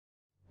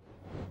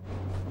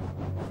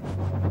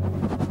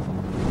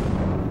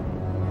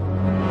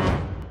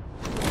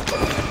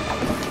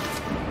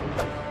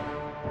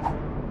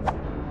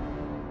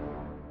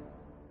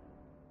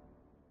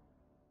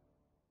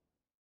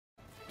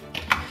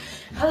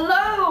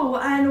Hello,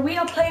 and we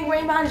are playing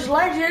Rayman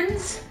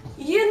Legends.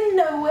 You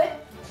know it.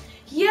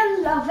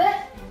 You love it.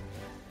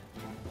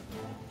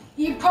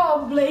 You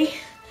probably.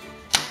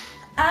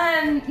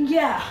 And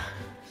yeah.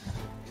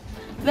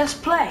 Let's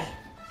play.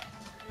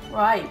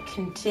 Right,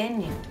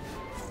 continue.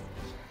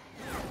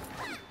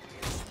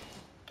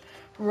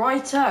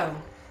 Righto.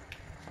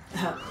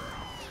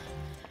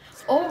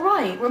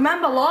 Alright,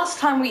 remember last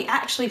time we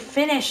actually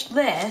finished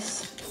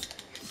this.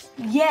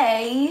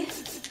 Yay.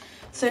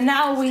 So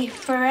now we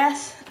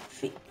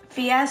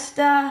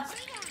Fiesta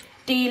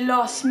de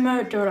los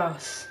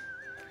Muertos.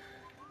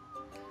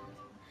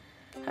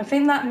 I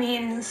think that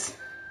means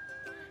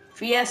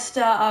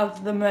Fiesta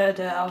of the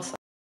Murder or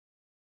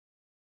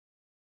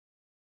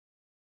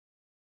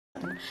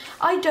something.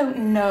 I don't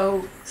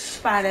know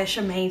Spanish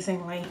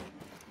amazingly.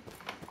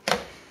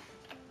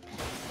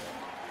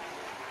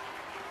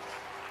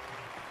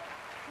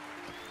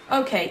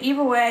 Okay,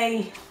 either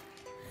way,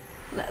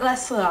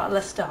 let's start.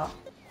 Let's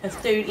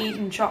do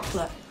eating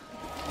chocolate.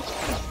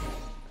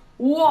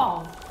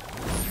 Whoa!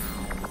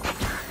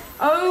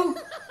 Oh,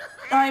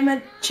 I'm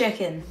a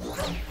chicken.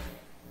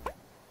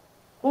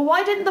 Well,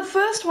 why didn't the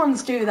first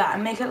ones do that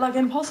and make it look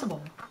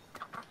impossible?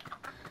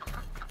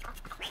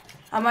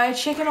 Am I a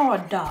chicken or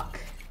a duck?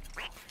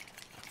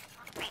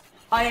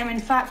 I am in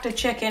fact a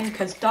chicken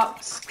because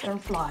ducks can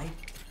fly.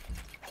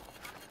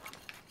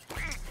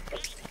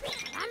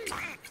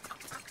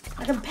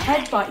 I can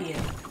headbutt you.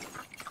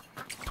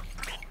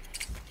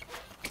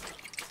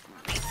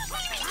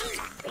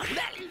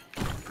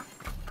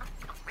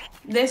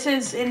 This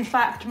is in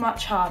fact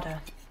much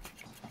harder.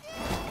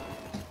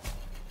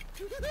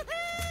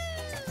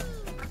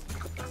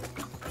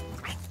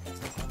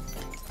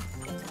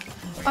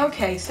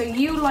 Okay, so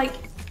you like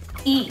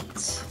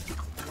eat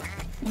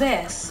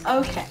this,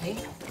 okay.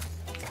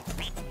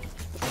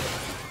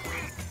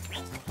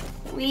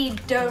 We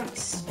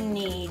don't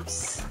need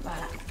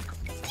that.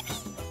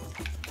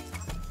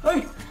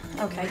 Hey,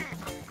 okay.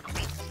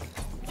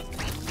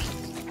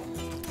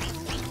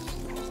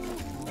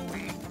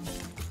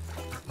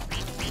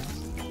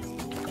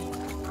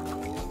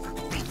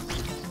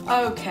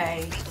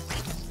 Okay.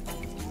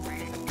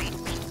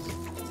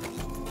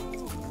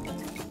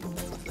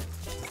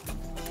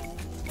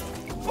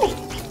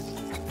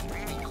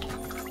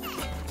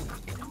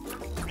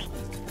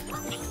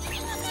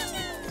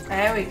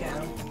 There we go.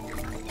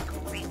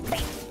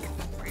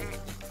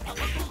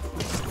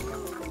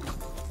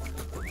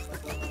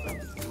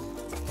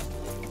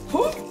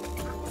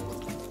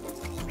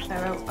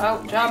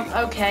 Oh, jump,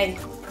 okay.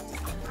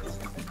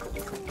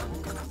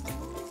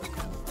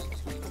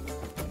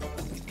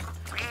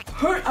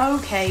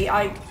 Okay,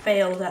 I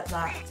failed at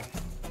that.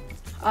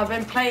 I've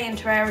been playing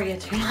Terraria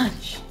too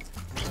much.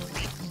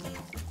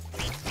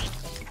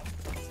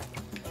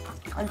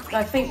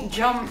 I think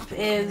jump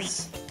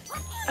is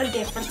a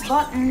different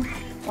button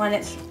when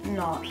it's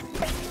not.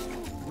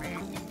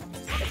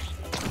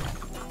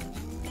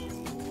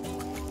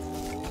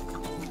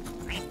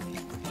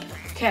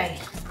 Okay,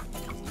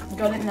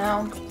 got it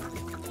now.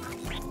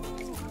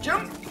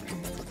 Jump!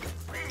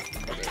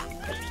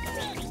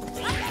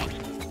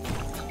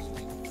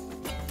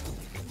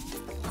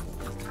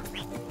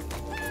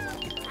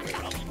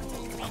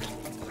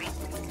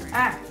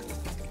 Ah!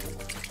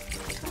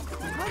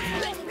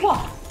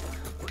 What?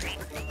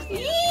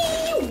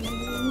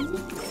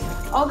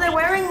 Oh, they're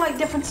wearing like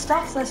different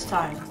stuff this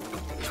time.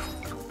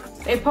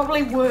 They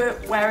probably were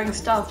wearing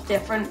stuff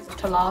different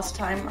to last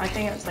time. I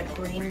think it was like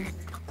green.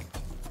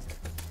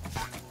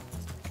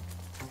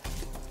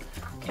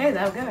 Okay,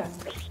 they'll go.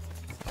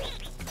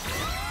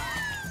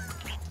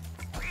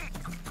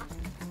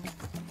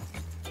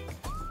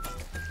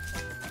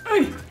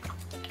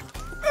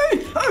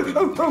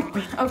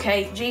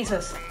 Okay,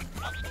 Jesus.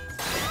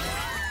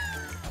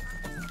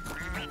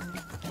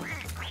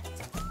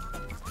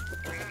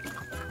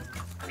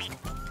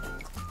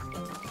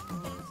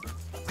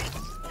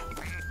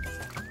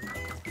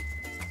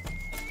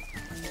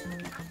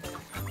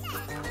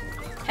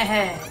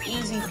 Heh,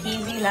 easy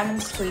peasy lemon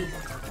squeeze.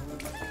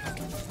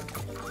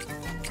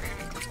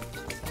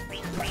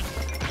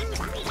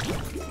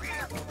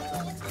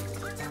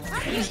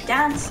 He's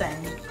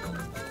dancing.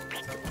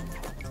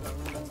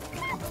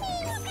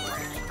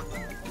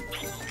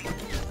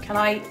 Can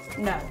I?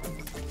 No.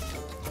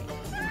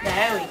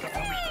 There we go.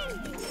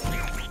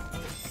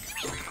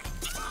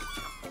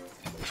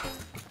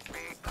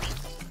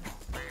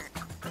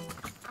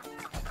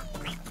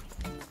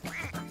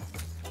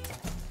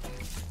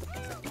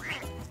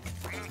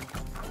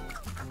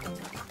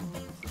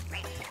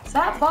 Is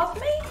that above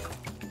me?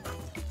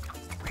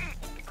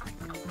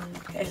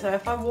 Okay, so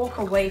if I walk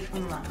away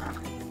from that.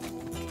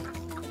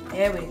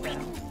 There we go.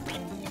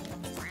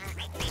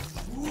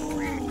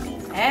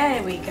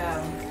 There we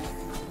go.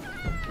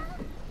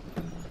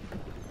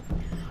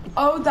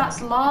 Oh,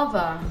 that's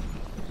lava.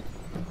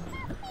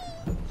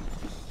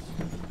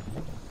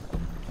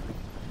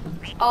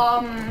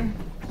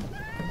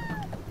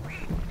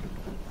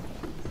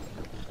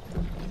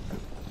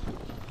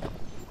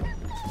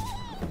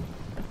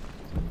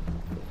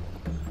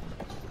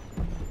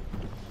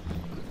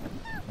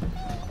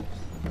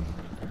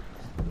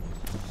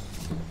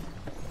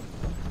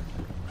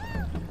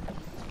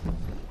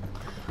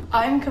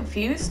 I'm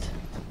confused.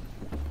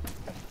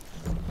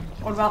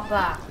 What about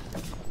that?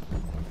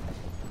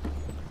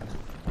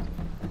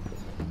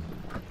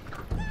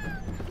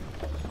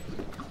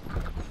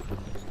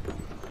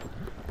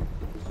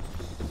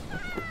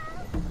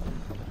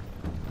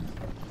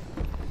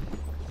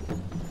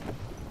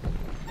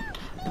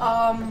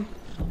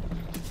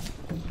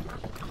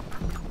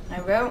 I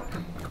wrote.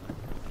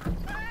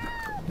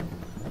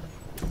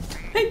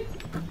 Hey.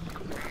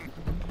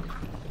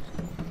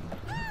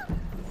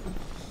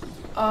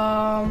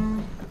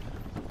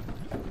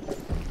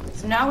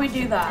 So now we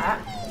do that,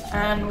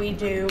 and we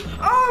do.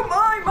 Oh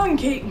my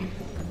monkey!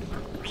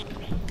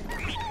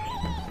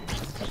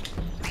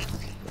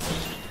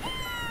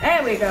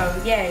 There we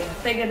go. Yay!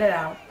 Figured it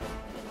out.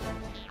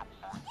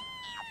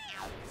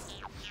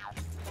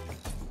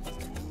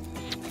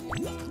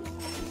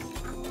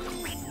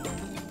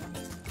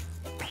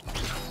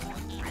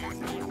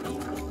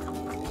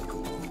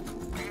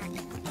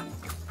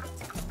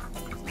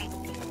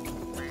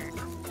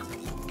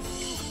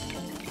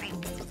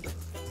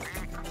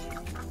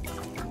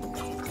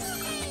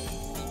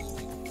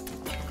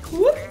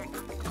 Whoop.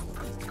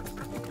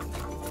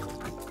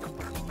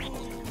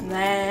 And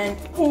then,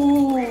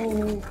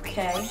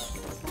 okay.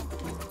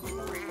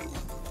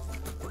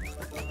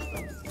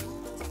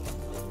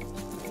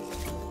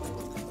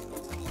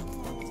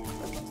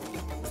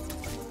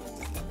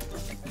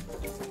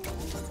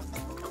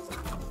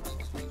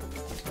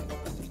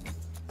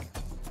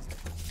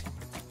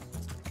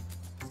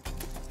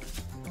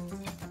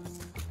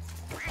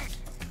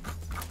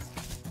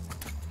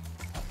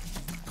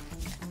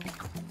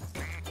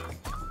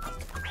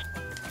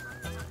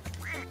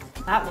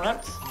 That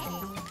works.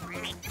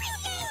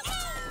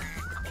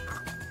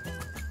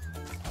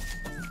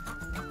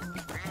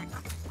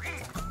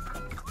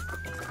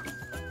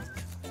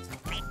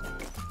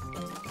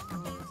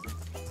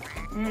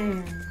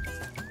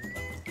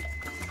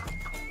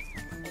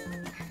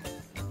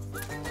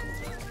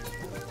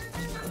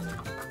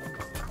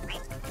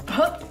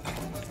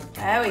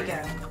 There we go.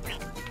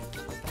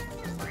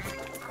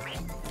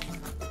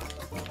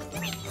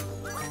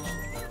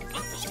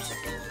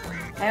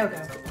 There we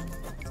go.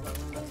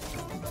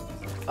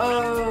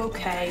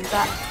 Okay,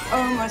 that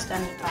almost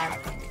ended bad.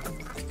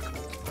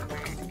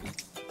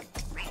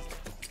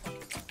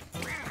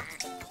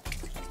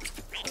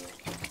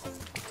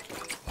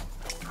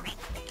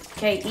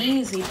 Okay,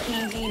 easy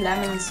peasy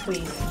lemon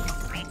squeezy.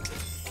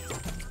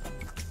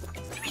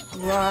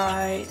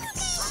 Right.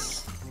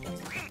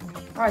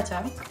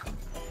 Righto.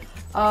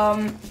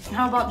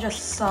 How about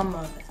just some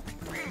of it?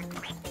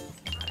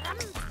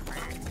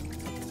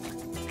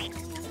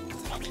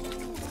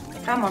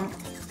 Come on.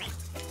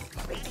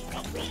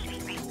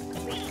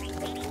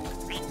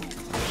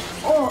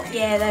 Oh,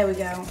 yeah, there we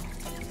go.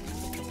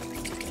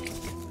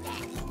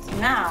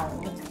 Now,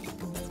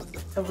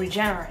 it'll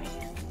regenerate.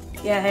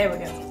 Yeah, here we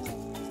go.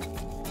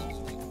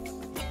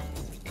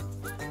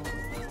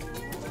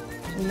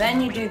 And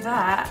then you do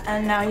that,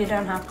 and now you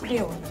don't have to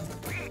deal with it.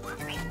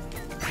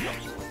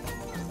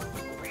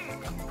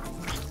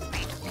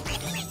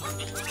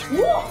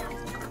 Whoa!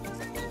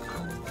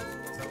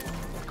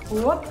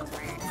 Whoop!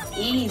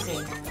 Easy.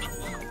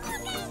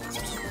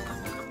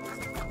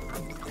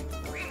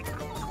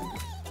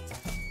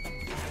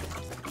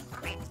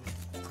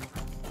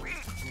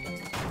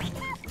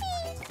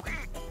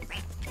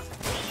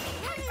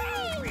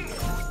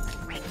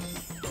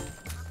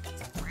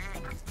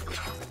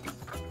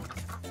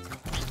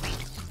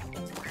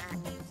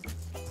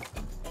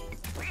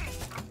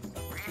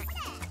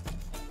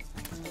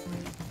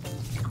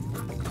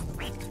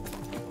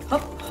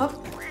 Hop, hop.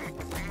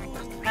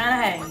 And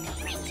hang.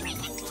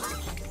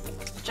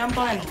 Jump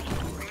on.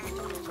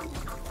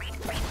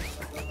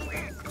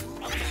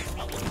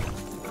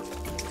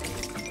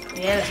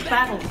 Yeah, let's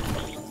battle.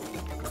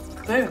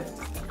 Boom.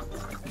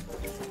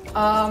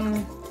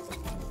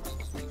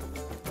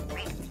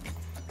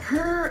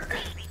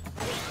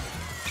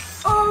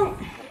 Oh!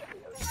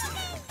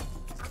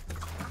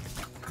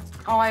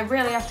 Oh, I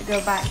really have to go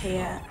back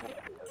here.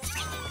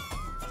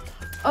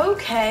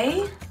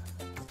 Okay.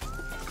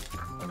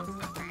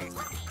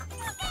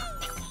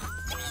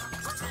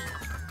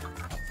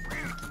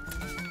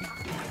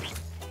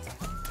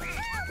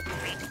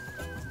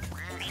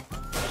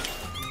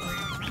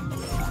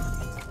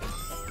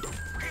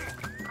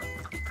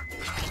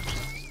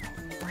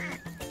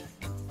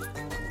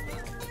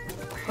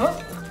 Oh.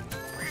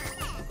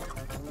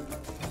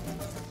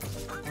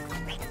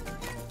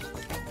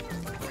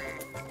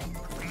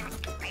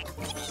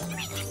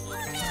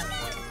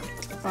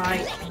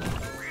 Right.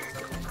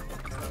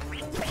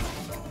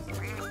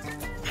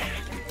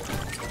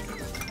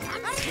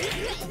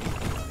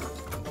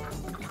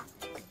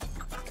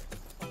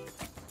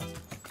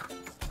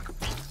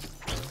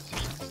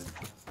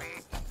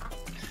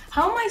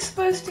 How am I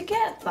supposed to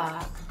get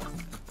that?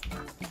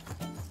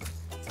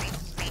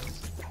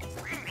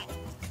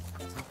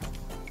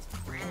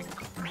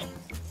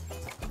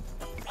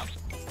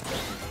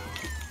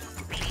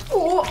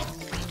 Oh,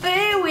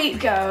 there we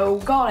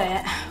go. Got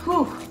it.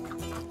 Whew.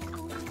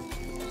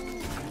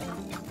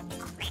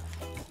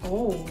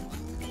 Oh.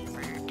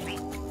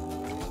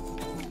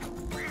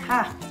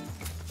 Ha.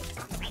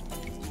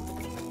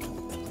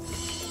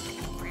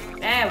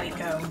 There we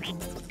go.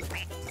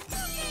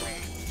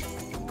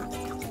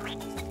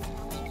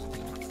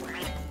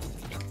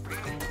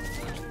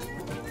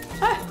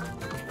 Ah.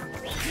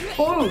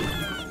 Oh.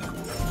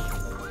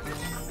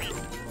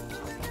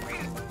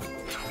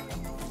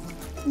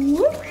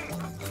 Whoop.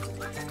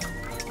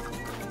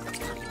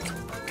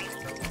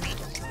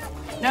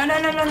 No,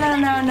 no, no, no, no,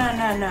 no, no,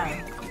 no, no.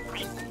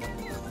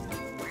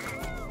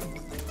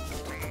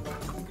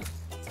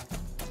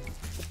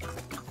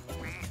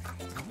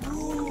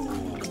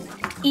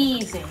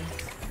 Easy.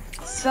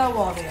 So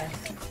obvious.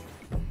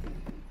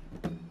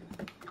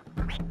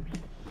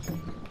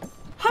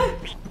 Hi.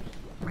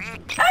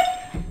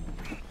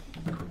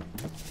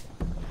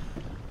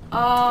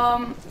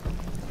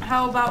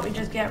 How about we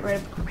just get rid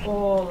of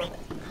all of it?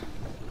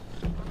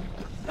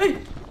 Hey!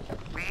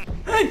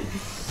 Hey!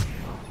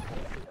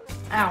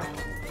 Ow.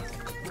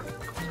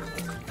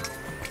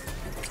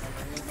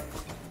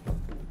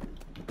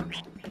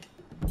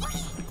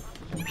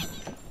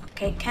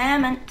 Okay,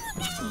 come on.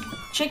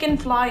 Chicken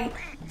fly.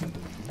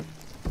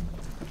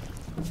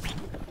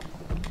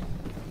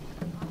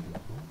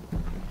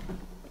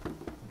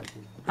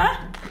 Huh?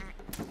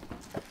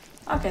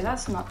 Okay,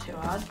 that's not too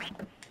hard.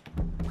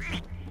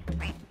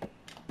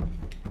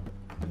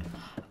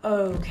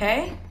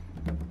 Okay.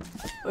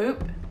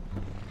 Oop.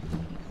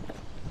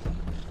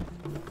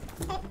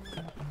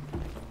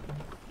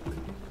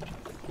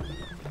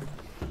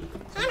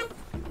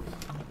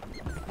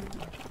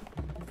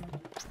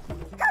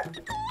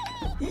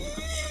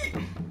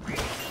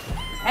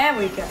 There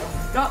we go.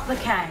 Got the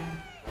can.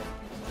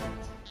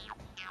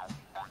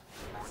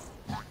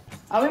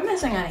 Are we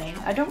missing any?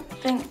 I don't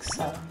think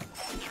so.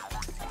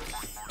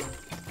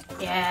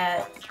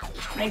 Yeah,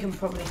 they can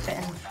probably fit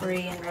in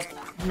 3 in the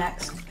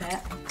next bit.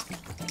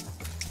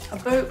 A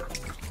boot.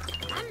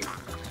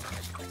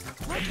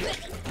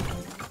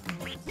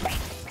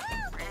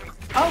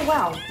 Oh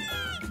wow.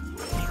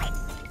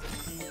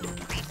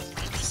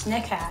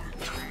 Snicker.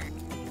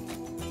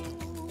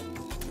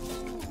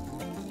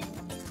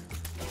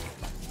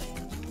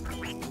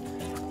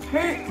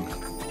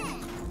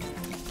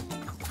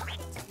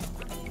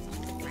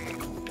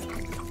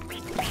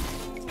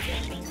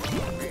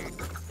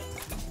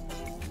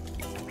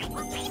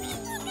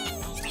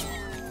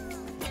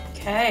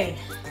 Okay.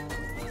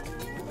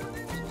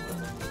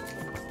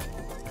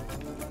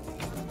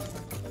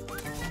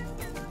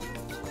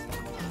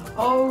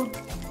 Oh,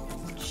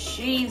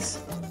 cheese,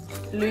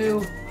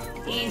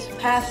 Louise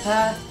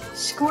Pepper,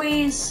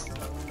 squeeze.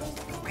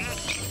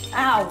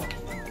 Ow.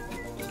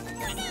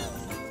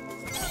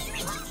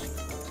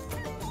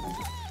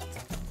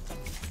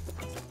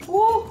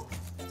 Woo.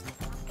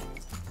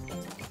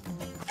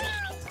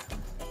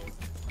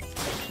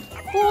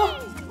 Woo.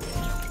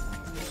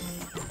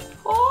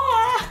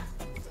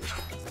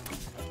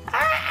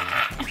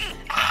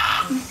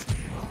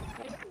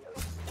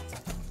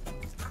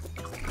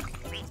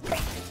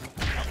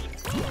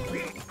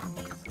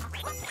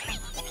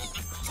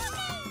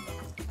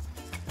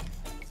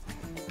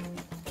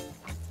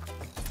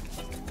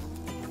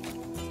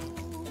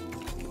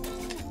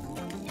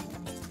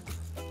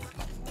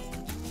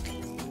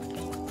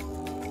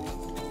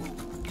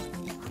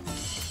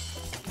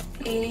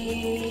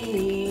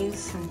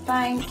 Please and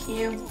thank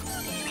you.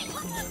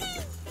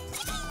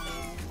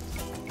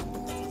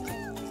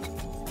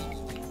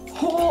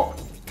 Oh.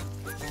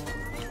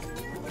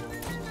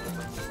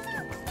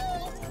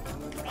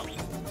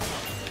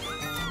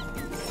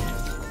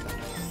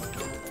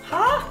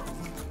 Huh?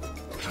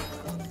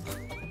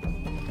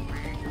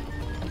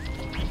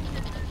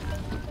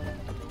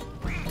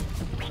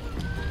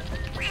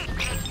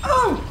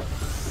 Oh!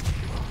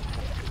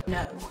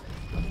 No.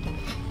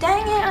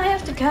 Dang it, I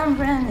have to come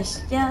around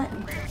this. Yeah.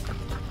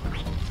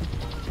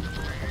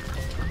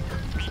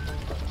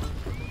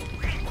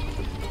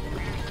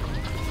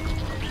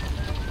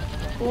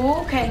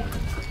 Okay.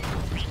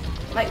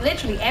 Like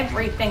literally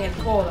everything is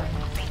falling.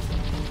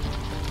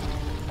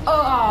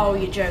 Oh,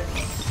 you're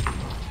joking.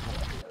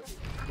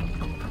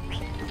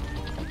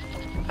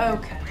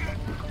 Okay.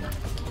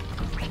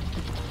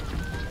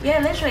 Yeah,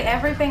 literally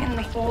everything in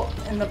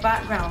the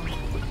background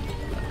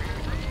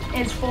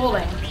is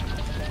falling.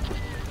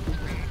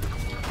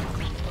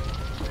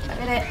 Look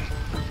at it.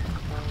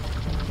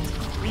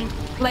 The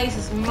place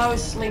is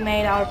mostly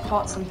made out of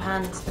pots and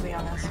pans, to be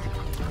honest.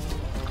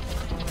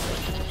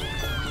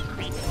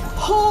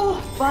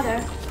 Oh,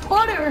 butter,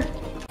 butter.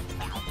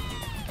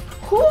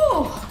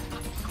 Whew.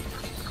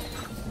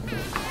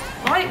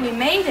 Right, we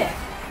made it.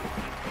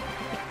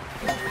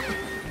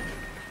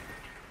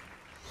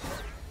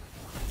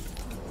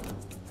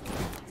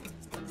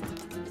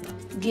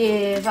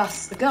 Give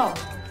us the gold.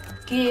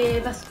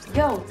 Give us the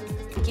gold.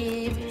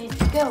 Give it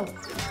the gold.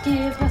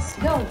 Give us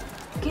the gold.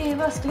 Give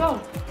us the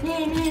gold.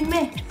 Me, me,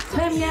 me.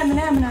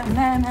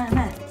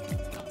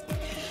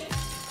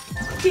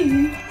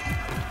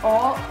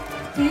 Oh.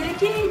 Do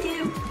do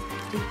do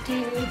do do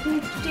do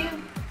do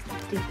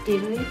do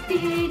do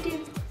do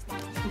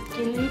do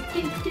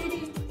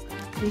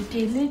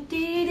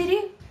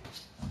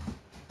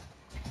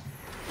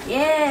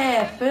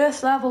Yeah,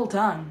 first level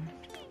done.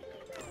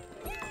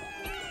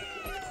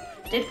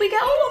 Did we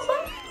get all of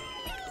them?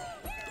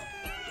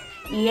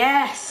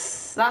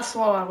 Yes, that's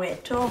what we're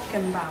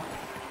talking about.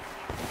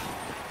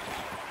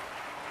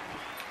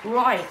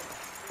 Right.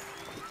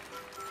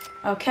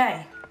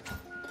 Okay.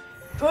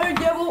 Third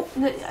level,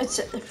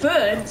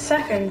 third,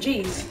 second,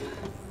 jeez.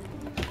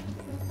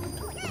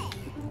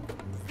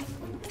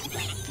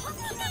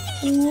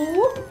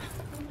 Whoop.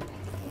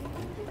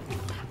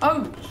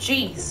 Oh,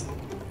 jeez.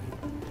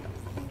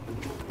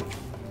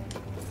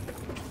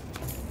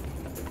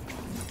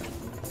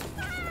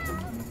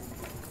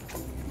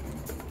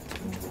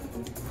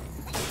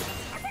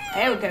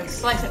 There we go,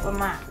 slice it with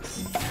my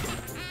axe.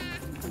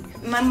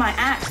 My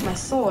axe, my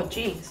sword,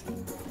 jeez.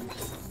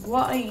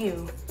 What are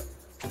you?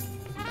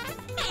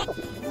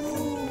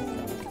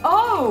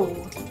 Oh!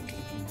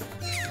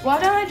 Why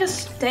don't I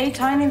just stay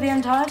tiny the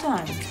entire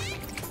time?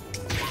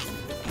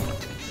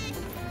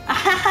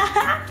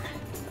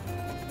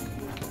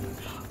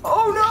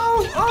 Oh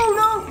no! Oh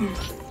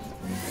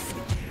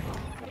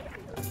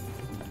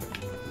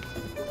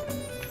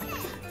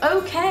no!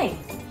 Okay.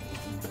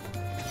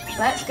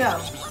 Let's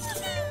go.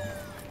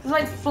 There's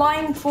like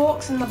flying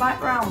forks in the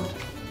background.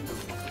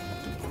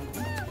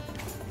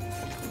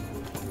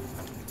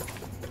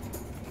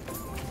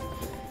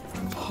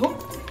 Oh.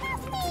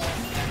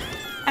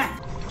 Ah.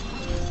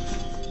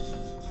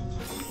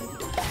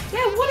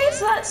 Yeah, what is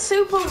that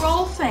super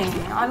roll thing?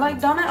 I like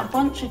done it a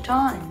bunch of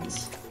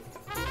times.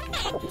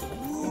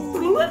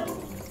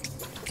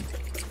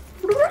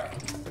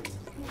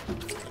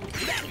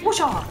 Whoosh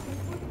on.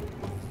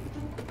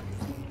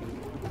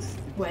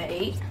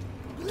 Wait.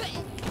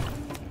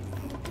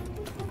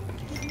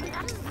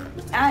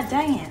 Ah,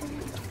 dang it.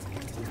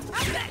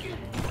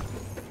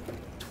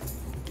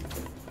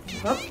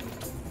 Up.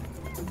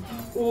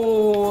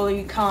 Oh,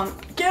 you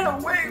can't get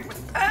away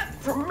with that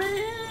from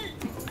me.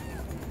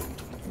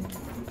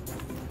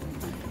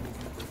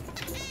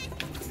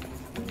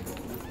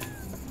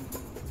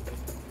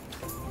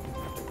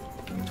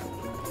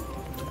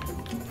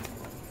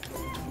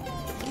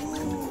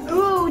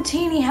 Ooh,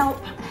 teeny help.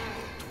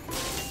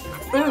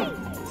 Boom.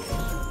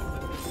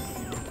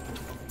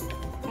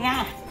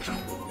 Yeah.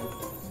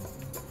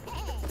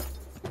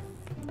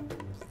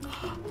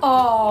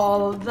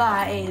 Oh,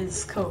 that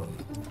is cool.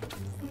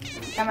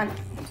 Come on.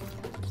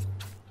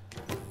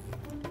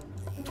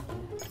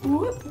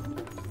 Whoop.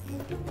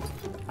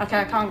 Okay,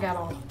 I can't get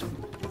all.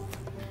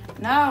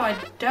 No, I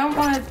don't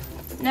want to.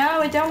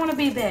 No, I don't want to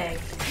be big.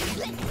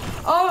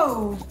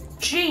 Oh,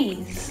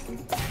 jeez.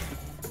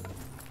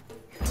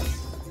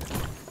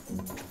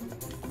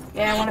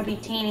 Yeah, I want to be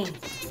teeny.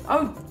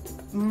 Oh,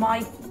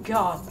 my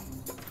God.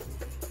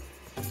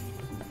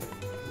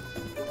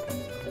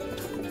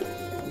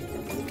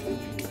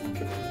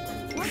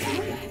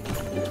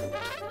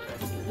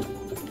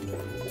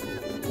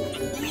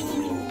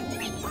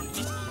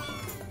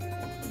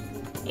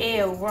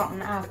 Ew,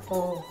 rotten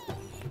apple.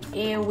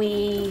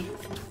 Ewy.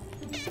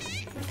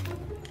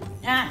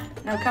 Ah,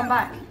 no, come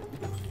back.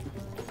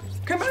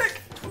 Come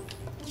back!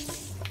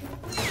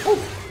 Ooh.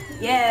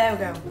 Yeah,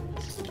 there we go.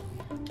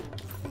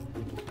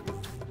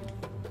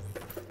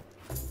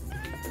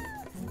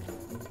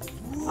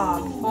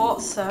 I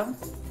thought so.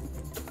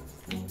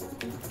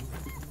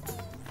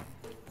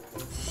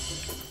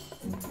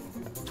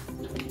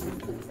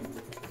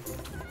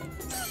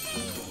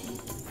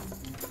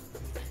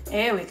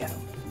 Here we go.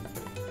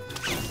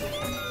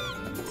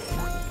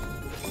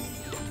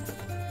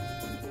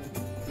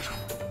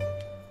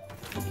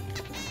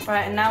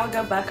 Right, and now we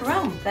go back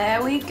around.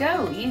 There we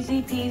go.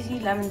 Easy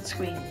peasy lemon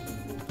squeeze.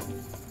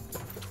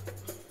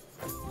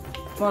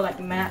 More like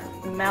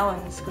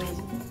melon squeeze.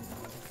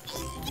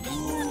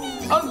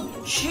 Oh,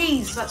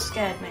 jeez, that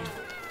scared me.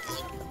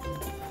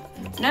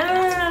 No.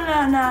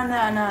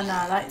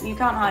 That, you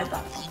can't hide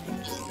that from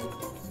me.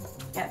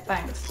 Yeah,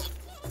 thanks.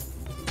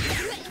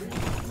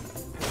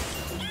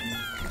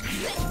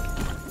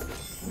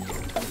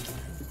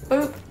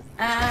 Boop,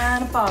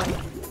 and a body.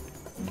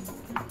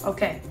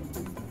 Okay.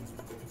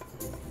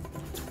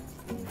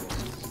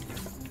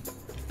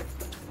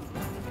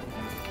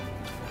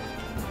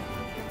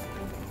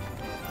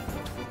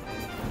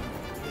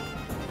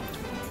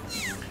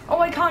 Oh,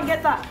 I can't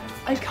get that.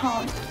 I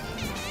can't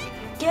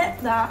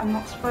get that. I'm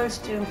not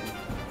supposed to.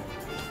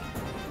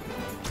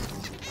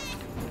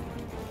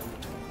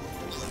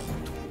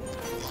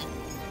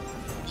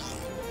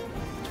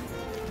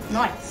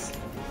 Nice.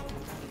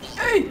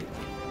 Hey!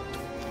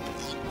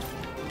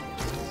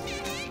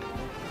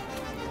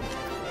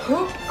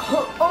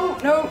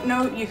 Oh,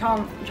 no, you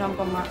can't jump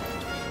on that.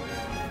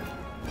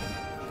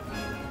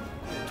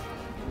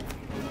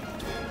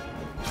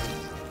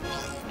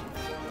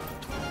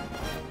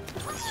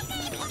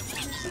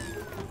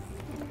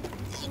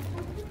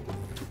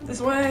 This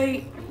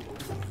way.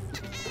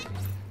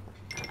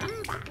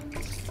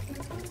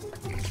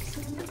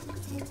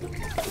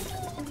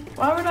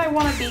 Why would I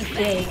want to be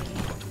big?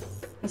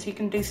 Since you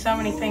can do so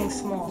many things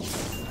small.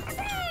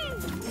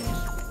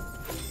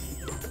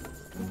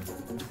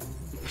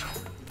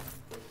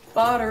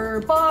 Butter,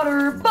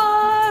 butter,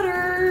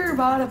 butter,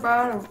 butter,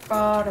 butter,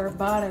 butter,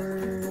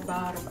 butter,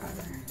 butter,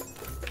 butter.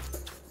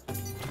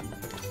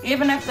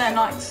 Even if they're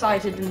not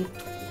excited and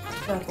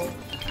purple.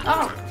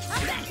 Oh!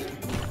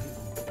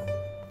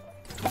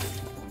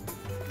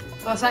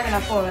 For a second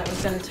I thought it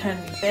was going to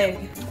turn me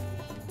big.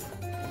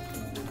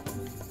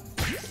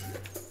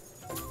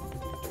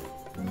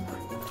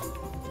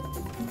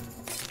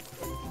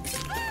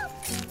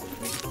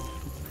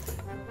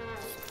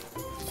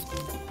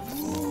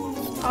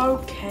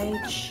 Okay,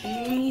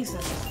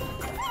 Jesus.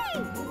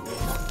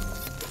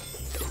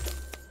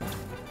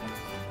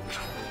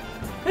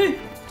 Hey.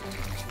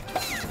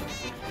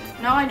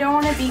 No, I don't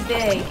want to be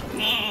big.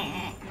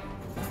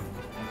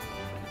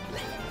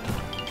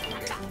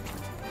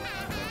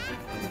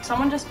 Did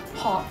someone just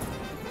pop?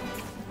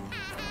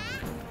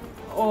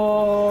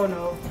 Oh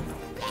no.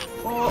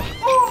 Oh,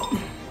 oh.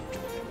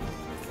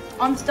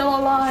 I'm still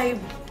alive.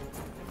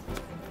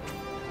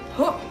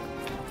 Huh.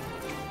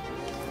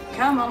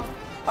 Come on.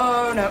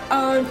 Oh no,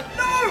 oh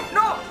no,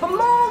 not the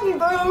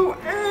longbow!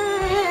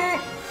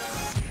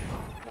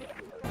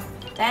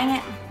 Dang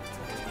it.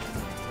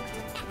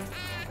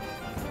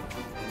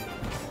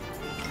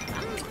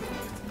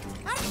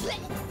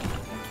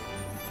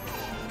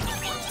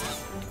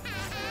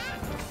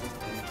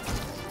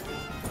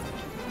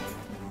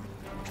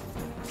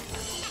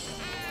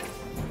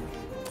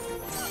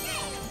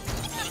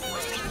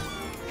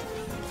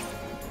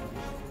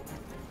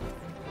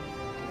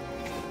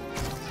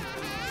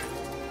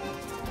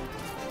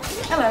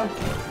 Hello.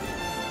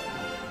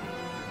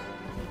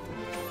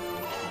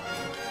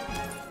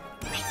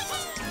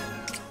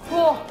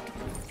 Whoa.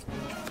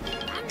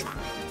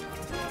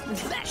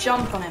 Let's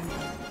jump on him.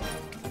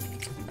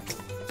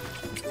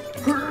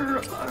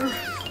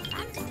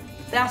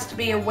 There has to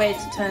be a way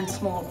to turn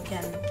small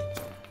again.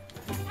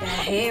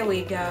 Yeah, here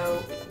we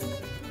go.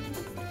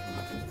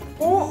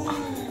 Oh.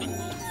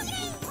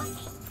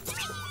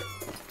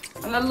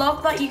 And I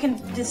love that you can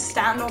just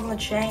stand on the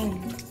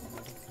chain.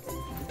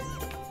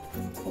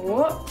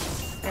 Oh,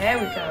 there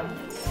we go.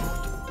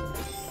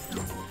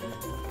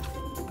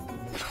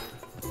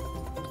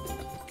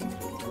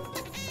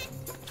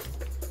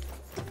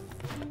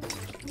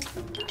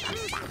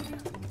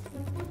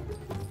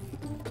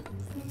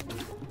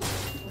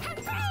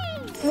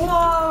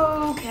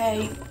 Whoa,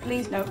 okay.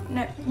 Please, no,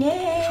 no,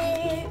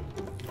 yeah.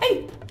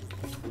 Hey!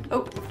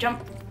 Oh,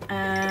 jump.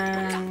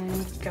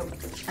 And go.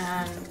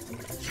 And...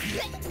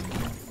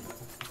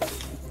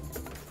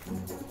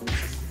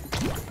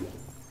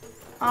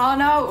 Oh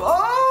no!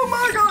 Oh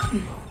my god!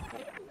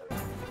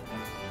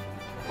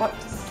 What?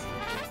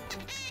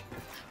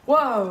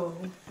 Whoa!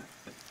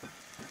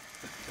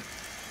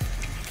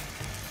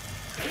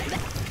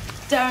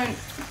 Don't.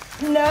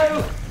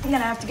 No! I'm gonna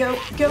have to go.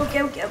 Go,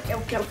 go, go, go,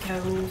 go, go,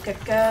 go,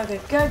 go, go,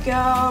 go,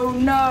 go.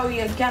 No,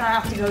 you're gonna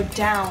have to go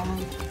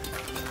down.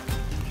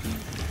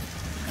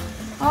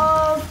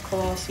 Of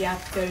course you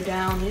have to go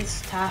down. You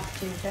just have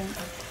to, don't you?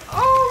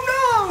 Oh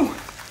no!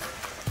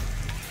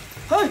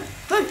 Hey!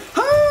 Hey!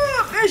 Ah!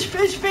 Fish,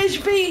 fish, fish,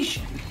 fish!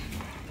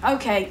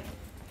 Okay.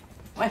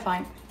 We're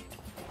fine.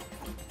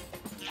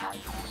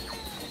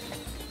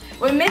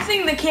 We're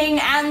missing the king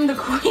and the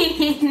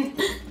queen.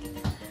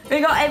 We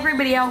got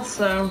everybody else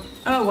though.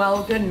 Oh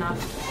well, good enough.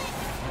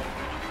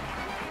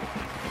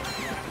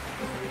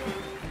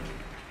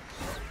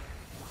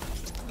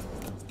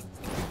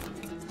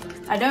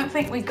 I don't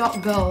think we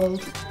got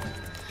gold.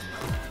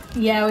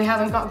 Yeah, we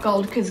haven't got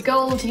gold, because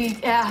gold you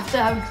have to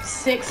have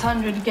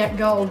 600 to get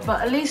gold,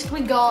 but at least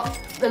we got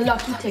the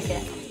lucky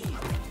ticket.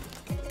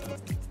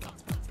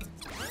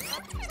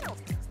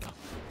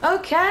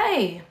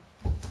 Okay.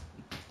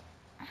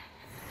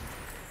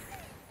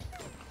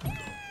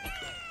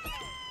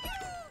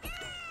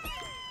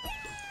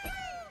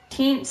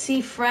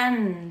 Teensy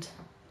friend.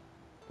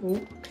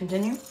 Ooh,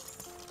 continue.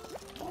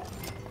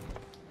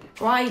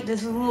 Right,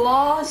 this is the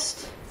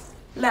last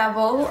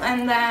level,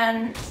 and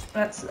then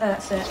that's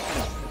it.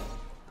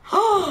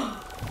 Oh,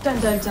 dun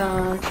dun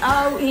dun.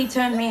 Oh, he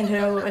turned me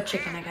into a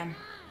chicken again.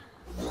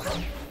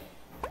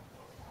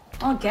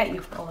 I'll get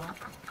you for all that.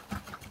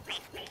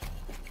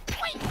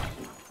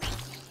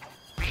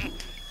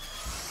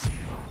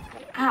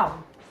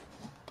 Ow,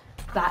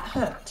 that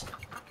hurt.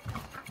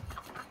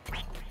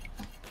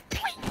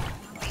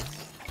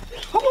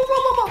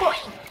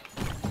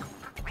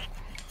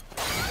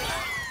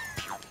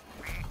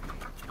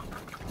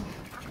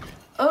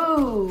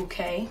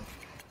 Okay.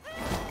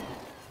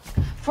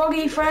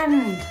 Froggy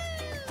friend.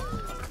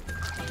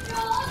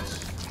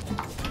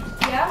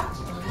 Yeah?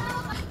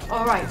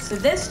 Alright, so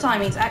this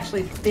time he's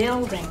actually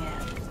building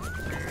it.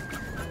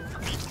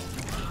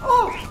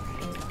 Oh!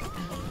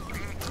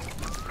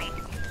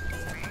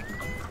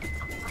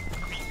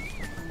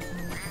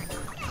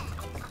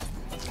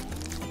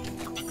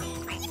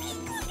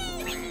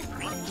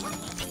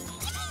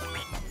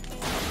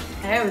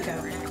 There we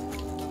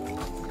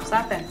go.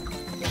 Slap him.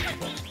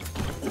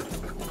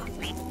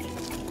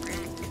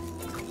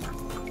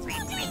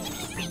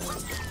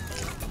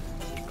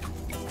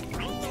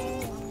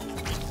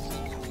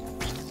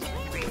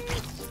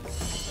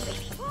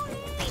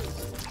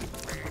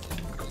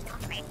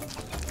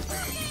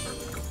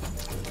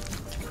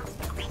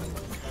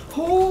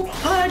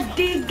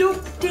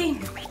 Hoopty-doopty.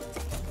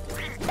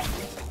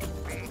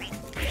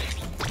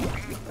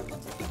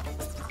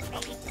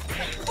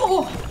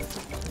 Oh!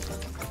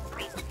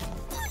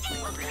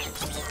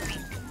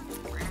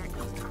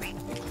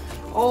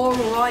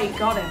 Alright,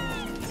 got him.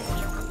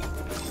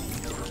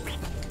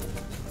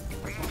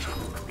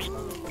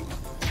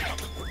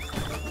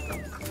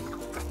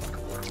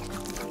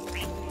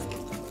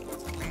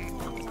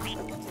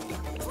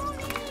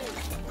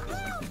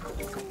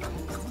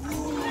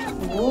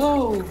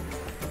 Whoa.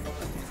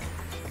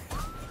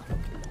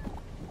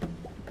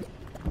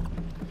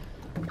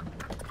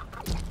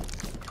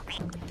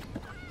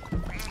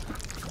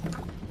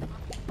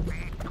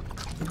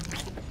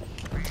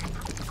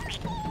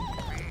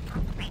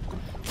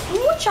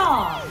 Woocha!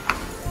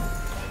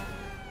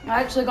 I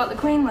actually got the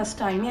queen this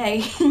time,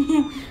 yay.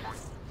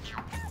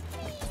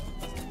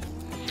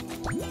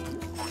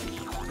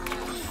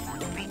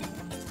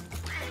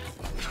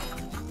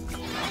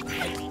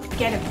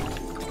 Get him.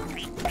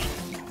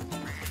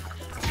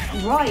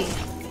 Right.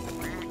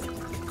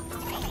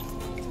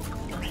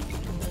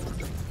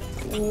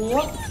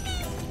 What?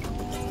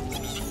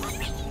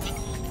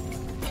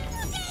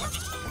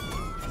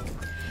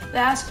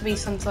 There has to be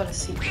some sort of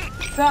secret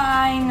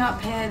thing up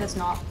here. There's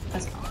not.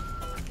 There's not.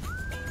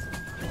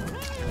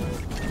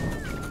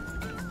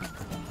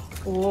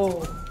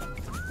 Whoa.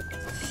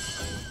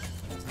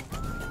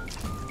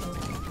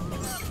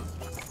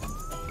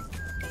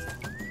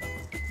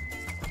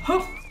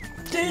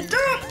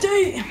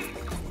 Humpty-Dumpty!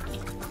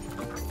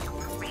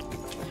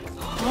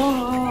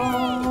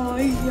 Oh,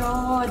 yeah,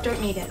 I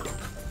don't need it.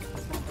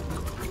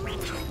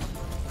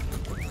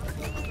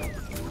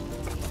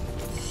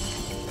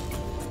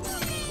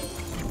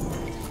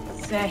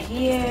 They're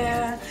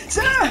here.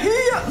 They're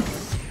here!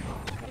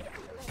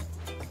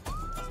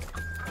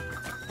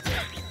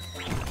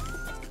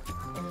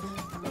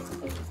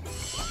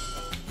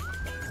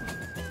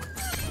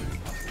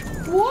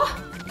 What?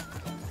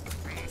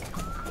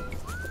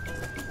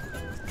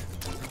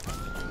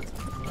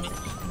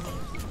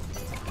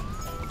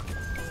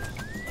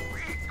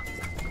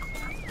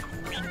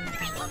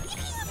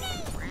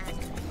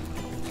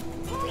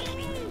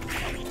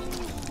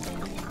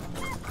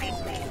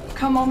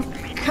 Come on,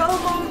 come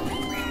on.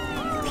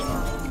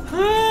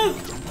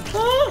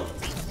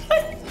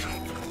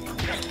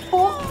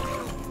 Oh.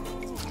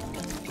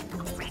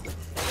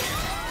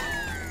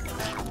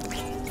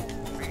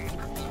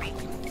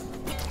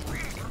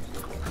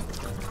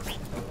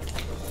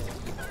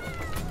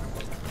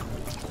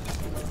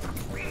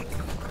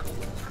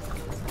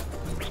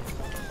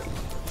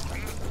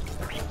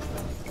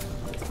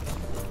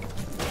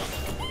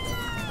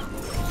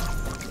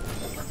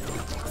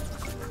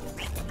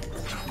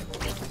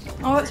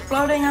 Oh, it's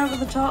floating over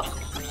the top.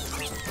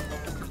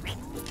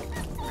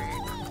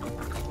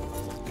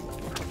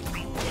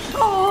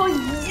 Oh,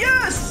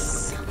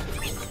 yes!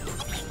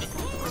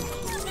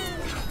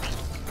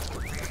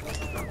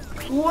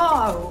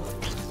 Whoa!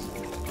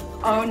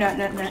 Oh, no,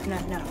 no, no, no,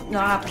 no.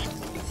 Not happening.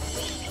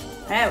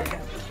 There we go.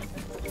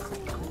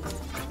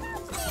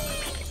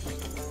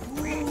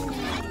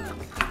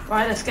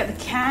 Right, let's get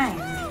the can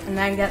and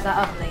then get that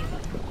other lady.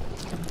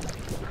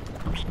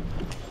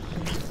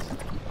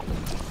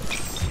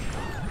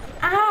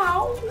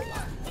 Ow!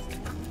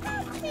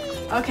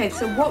 Okay,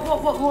 so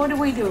what do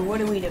we do? What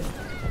do we do?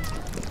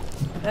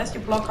 First, you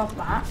block off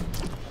that.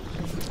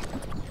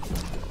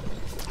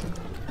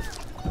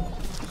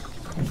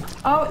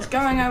 Oh, it's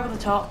going over the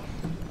top.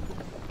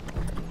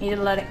 Need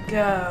to let it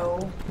go.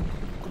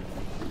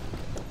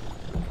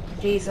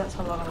 Jeez, that's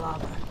a lot of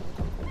lava.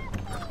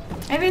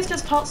 Maybe it's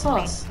just hot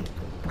sauce.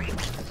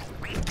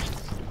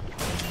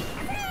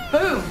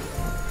 Boom!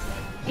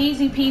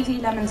 Easy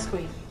peasy lemon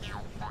squeeze.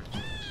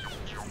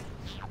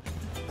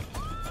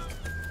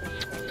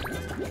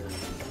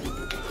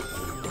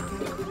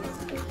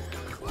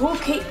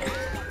 Okay.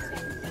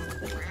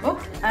 Oh,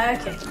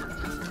 okay.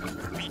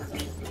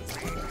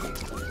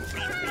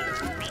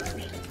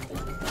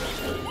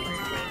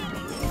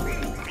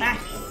 Ah.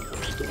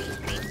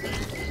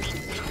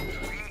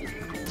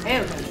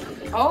 There we go.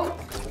 Oh.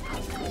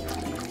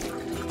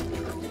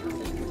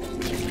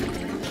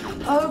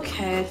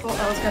 Okay, I thought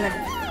that was gonna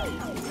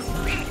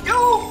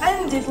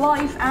end his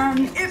life,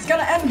 and it's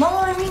gonna end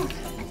mine.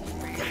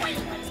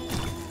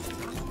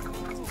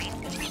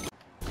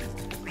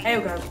 Here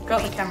we go,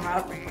 got the camera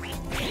up.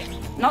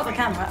 Not the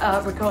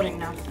camera, recording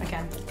now,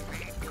 again.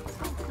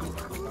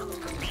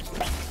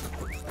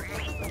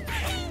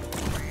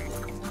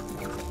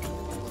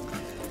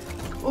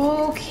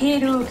 Okie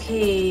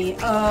dokie,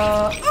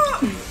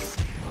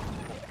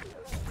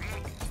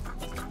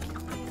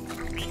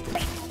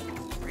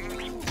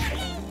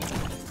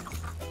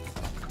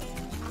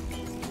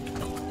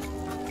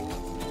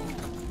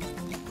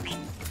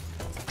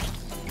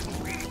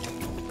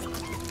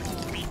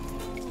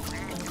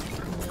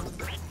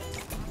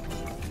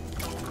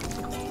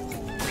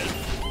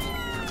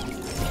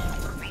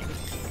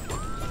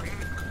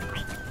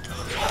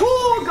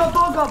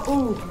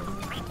 Ooh.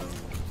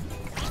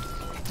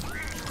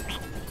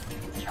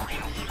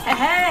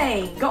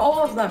 Hey, got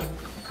all of them.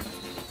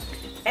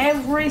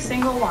 every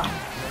single one.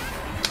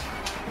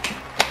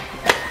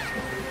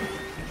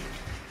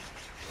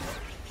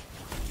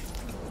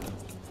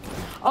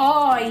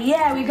 Oh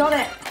yeah, we got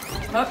it.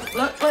 Look,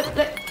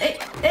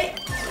 hey,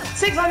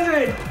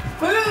 600.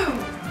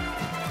 Boom.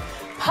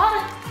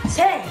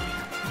 Party.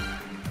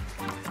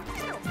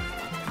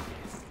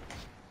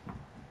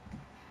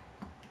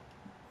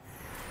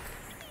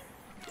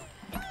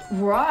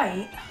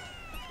 Right.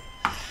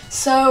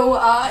 So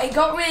it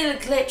got really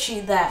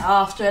glitchy there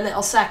after a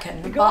little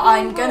second, but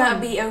I'm gonna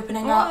be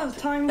opening up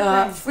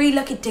 3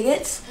 lucky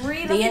tickets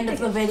at the end of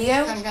the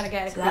video. I'm gonna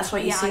get a so that's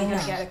what you see I'm now.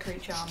 gonna get a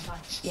creature, aren't I?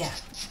 Yeah.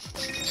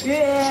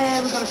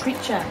 Yeah, we got a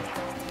creature.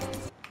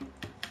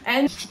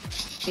 And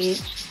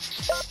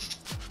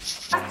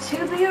back to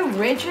the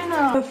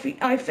original,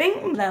 I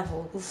think,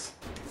 levels.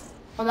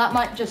 Well, that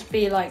might just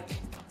be like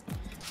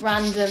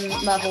random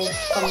levels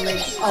from the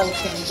old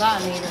games. I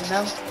don't even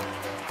know.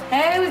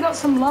 Hey, we got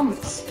some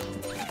lumps.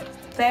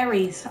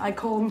 Berries. I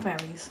call them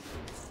berries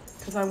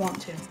because I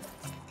want to.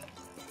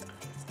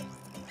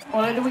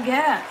 What did we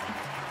get?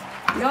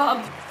 We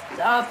got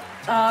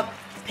a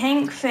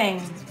pink thing.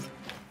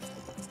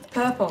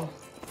 Purple.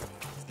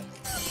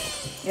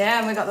 Yeah,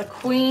 and we got the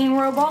queen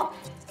robot.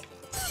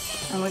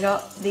 And we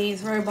got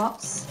these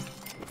robots.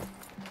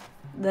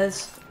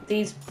 There's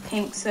these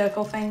pink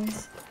circle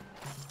things.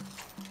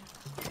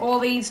 All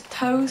these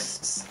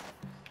toasts.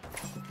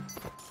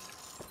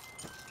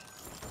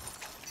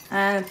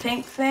 And a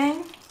pink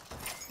thing.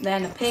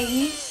 Then the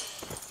piggies.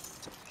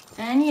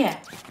 And yeah.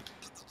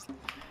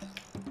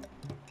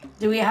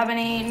 Do we have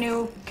any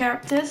new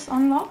characters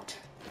unlocked?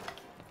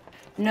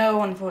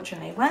 No,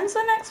 unfortunately. When's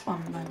the next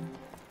one then?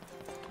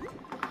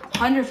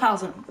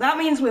 100,000. That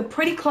means we're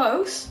pretty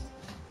close.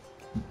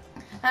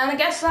 And I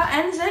guess that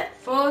ends it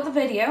for the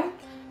video.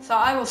 So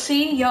I will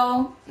see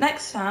y'all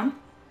next time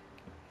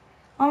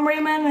on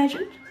Rayman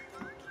Legend,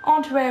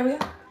 on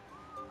Terraria,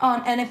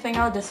 on anything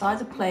I decide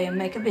to play and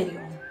make a video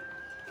on.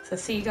 So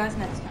see you guys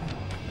next time.